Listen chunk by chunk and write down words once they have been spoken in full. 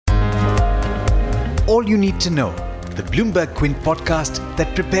all you need to know, the Bloomberg Quint podcast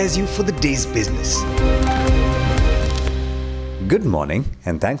that prepares you for the day's business. Good morning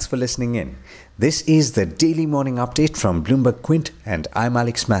and thanks for listening in. This is the Daily Morning Update from Bloomberg Quint and I'm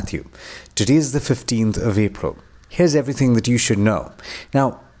Alex Matthew. Today is the 15th of April. Here's everything that you should know.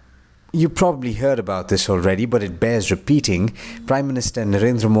 Now, you probably heard about this already, but it bears repeating. Prime Minister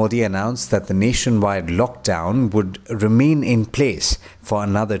Narendra Modi announced that the nationwide lockdown would remain in place for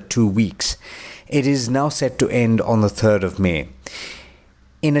another 2 weeks. It is now set to end on the 3rd of May.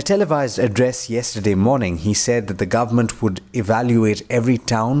 In a televised address yesterday morning, he said that the government would evaluate every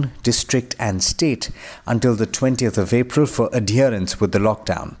town, district and state until the 20th of April for adherence with the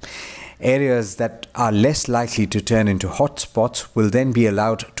lockdown. Areas that are less likely to turn into hotspots will then be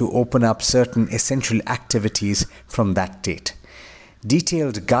allowed to open up certain essential activities from that date.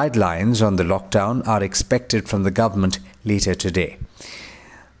 Detailed guidelines on the lockdown are expected from the government later today.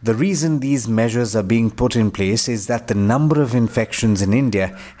 The reason these measures are being put in place is that the number of infections in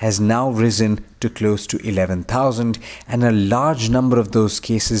India has now risen to close to 11,000 and a large number of those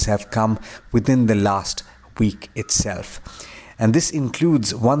cases have come within the last week itself. And this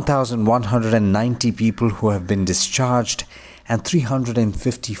includes 1,190 people who have been discharged and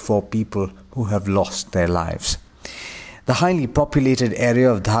 354 people who have lost their lives. The highly populated area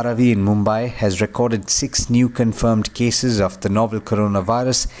of Dharavi in Mumbai has recorded 6 new confirmed cases of the novel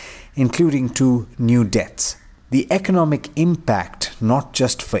coronavirus, including 2 new deaths. The economic impact, not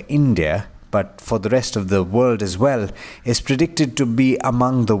just for India, but for the rest of the world as well, is predicted to be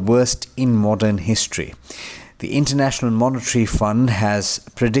among the worst in modern history. The International Monetary Fund has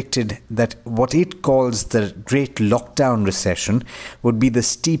predicted that what it calls the Great Lockdown Recession would be the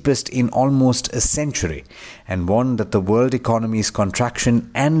steepest in almost a century and warned that the world economy's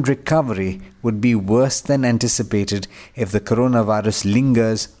contraction and recovery would be worse than anticipated if the coronavirus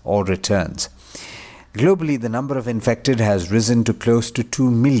lingers or returns. Globally, the number of infected has risen to close to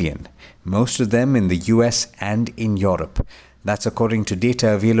 2 million, most of them in the US and in Europe. That's according to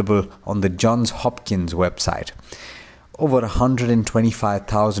data available on the Johns Hopkins website. Over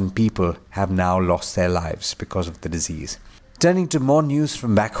 125,000 people have now lost their lives because of the disease. Turning to more news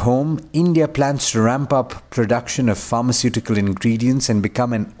from back home, India plans to ramp up production of pharmaceutical ingredients and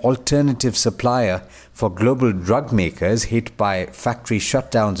become an alternative supplier for global drug makers hit by factory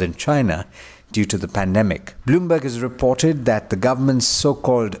shutdowns in China due to the pandemic. Bloomberg has reported that the government's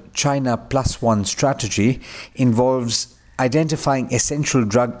so-called China Plus One strategy involves identifying essential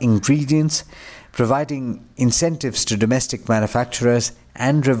drug ingredients, providing incentives to domestic manufacturers,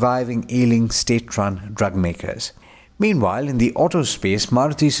 and reviving ailing state-run drug makers. Meanwhile, in the auto space,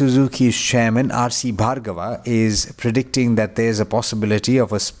 Maruti Suzuki's chairman R.C. Bhargava is predicting that there is a possibility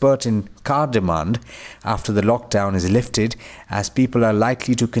of a spurt in car demand after the lockdown is lifted, as people are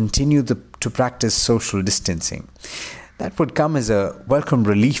likely to continue to practice social distancing. That would come as a welcome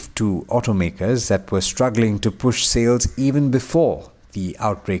relief to automakers that were struggling to push sales even before the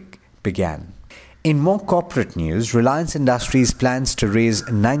outbreak began. In more corporate news, Reliance Industries plans to raise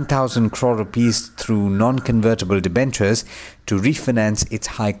 9,000 crore rupees through non-convertible debentures to refinance its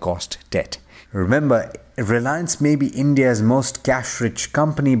high-cost debt. Remember, Reliance may be India's most cash-rich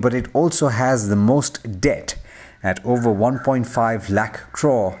company, but it also has the most debt at over 1.5 lakh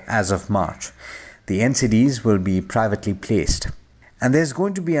crore as of March. The NCDs will be privately placed. And there's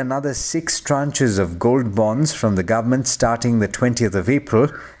going to be another 6 tranches of gold bonds from the government starting the 20th of April.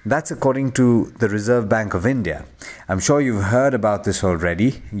 That's according to the Reserve Bank of India. I'm sure you've heard about this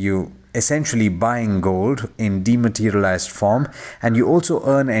already. You essentially buying gold in dematerialized form and you also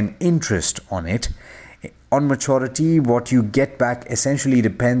earn an interest on it. On maturity, what you get back essentially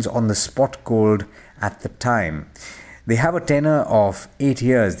depends on the spot gold at the time. They have a tenor of 8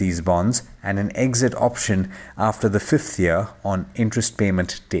 years, these bonds, and an exit option after the 5th year on interest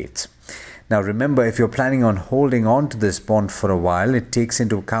payment dates. Now remember, if you're planning on holding on to this bond for a while, it takes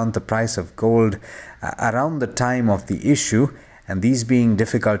into account the price of gold around the time of the issue, and these being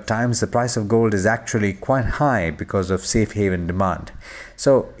difficult times, the price of gold is actually quite high because of safe haven demand.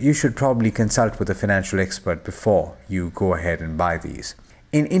 So you should probably consult with a financial expert before you go ahead and buy these.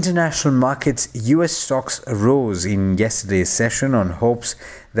 In international markets, US stocks rose in yesterday's session on hopes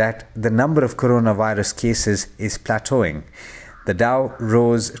that the number of coronavirus cases is plateauing. The Dow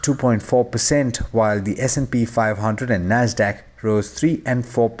rose 2.4%, while the S&P 500 and Nasdaq rose 3 and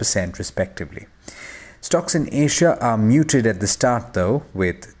 4% respectively. Stocks in Asia are muted at the start though,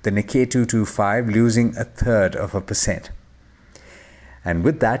 with the Nikkei 225 losing 0.33%. And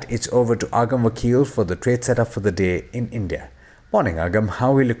with that, it's over to Agam Vakil for the trade setup for the day in India. Morning, Agam.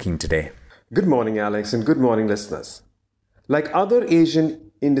 How are we looking today? Good morning, Alex, and good morning, listeners. Like other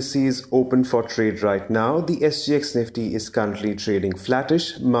Asian indices open for trade right now. The SGX Nifty is currently trading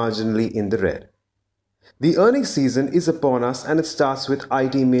flattish, marginally in the red. The earnings season is upon us, and it starts with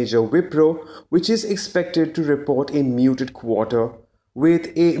IT major Wipro, which is expected to report a muted quarter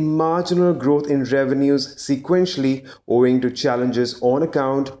with a marginal growth in revenues sequentially owing to challenges on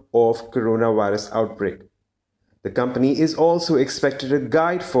account of coronavirus outbreak. The company is also expected to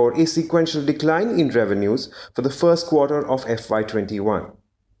guide for a sequential decline in revenues for the first quarter of FY21.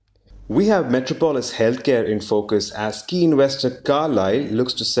 We have Metropolis Healthcare in focus as key investor Carlyle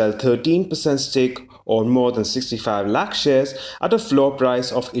looks to sell 13% stake or more than 65 lakh shares at a floor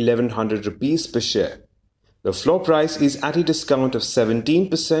price of 1100 rupees per share. The floor price is at a discount of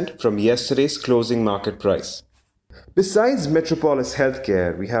 17% from yesterday's closing market price. Besides Metropolis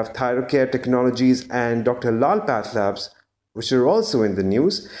Healthcare, we have Thyrocare Technologies and Dr. Lal Path Labs, which are also in the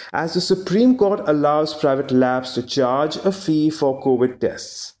news, as the Supreme Court allows private labs to charge a fee for COVID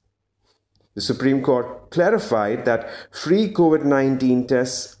tests. The Supreme Court clarified that free COVID-19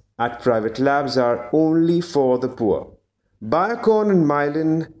 tests at private labs are only for the poor. Biocon and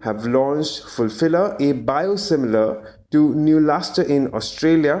Mylan have launched Fulphila, a biosimilar to Neulasta in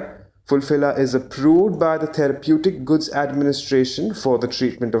Australia. Fulphila is approved by the Therapeutic Goods Administration for the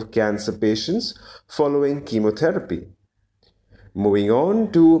treatment of cancer patients following chemotherapy. Moving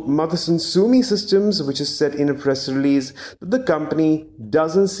on to Motherson Sumi Systems, which has said in a press release that the company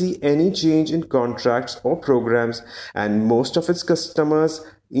doesn't see any change in contracts or programs, and most of its customers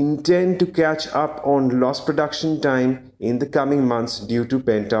intend to catch up on lost production time in the coming months due to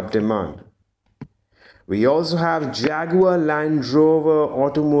pent-up demand. We also have Jaguar Land Rover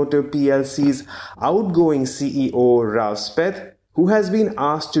Automotive PLC's outgoing CEO Ralph Speth, who has been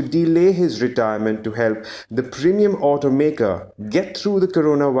asked to delay his retirement to help the premium automaker get through the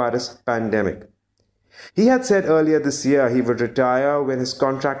coronavirus pandemic. He had said earlier this year he would retire when his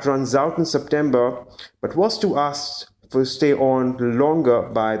contract runs out in September, but was to ask to stay on longer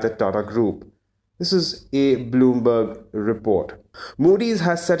by the Tata Group. This is a Bloomberg report. Moody's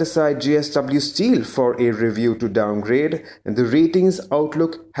has set aside JSW Steel for a review to downgrade, and the ratings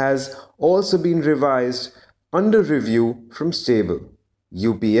outlook has also been revised under review from stable.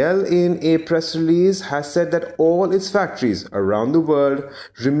 UPL in a press release has said that all its factories around the world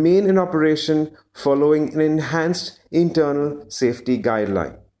remain in operation following an enhanced internal safety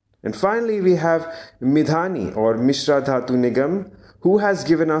guideline. And finally, we have Midhani or Mishra Dhatu Nigam, who has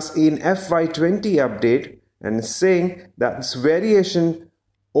given us an FY20 update and is saying that its variation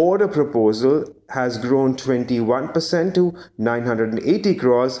order proposal has grown 21% to 980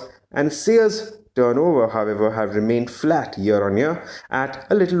 crores, and sales turnover, however, have remained flat year on year at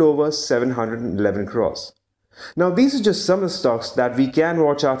a little over 711 crores. Now, these are just some of the stocks that we can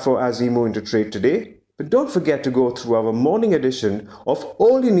watch out for as we move into trade today. But don't forget to go through our morning edition of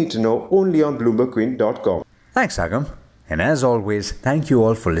All You Need to Know only on BloombergQuint.com. Thanks, Agam. And as always, thank you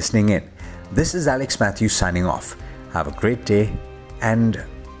all for listening in. This is Alex Matthews signing off. Have a great day and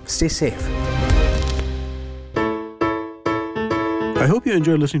stay safe. I hope you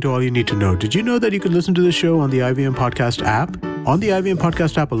enjoyed listening to All You Need to Know. Did you know that you can listen to the show on the IVM Podcast app? On the IVM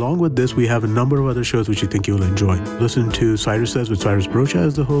Podcast app, along with this, we have a number of other shows which you think you'll enjoy. Listen to Cyrus Says with Cyrus Brocha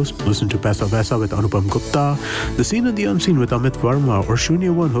as the host. Listen to Paisa Vaisa with Anupam Gupta. The Scene and the Unseen with Amit Verma, or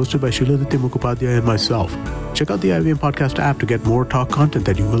Shunya One hosted by Shiladitya Mukhopadhyay and myself. Check out the IVM Podcast app to get more talk content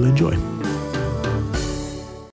that you will enjoy.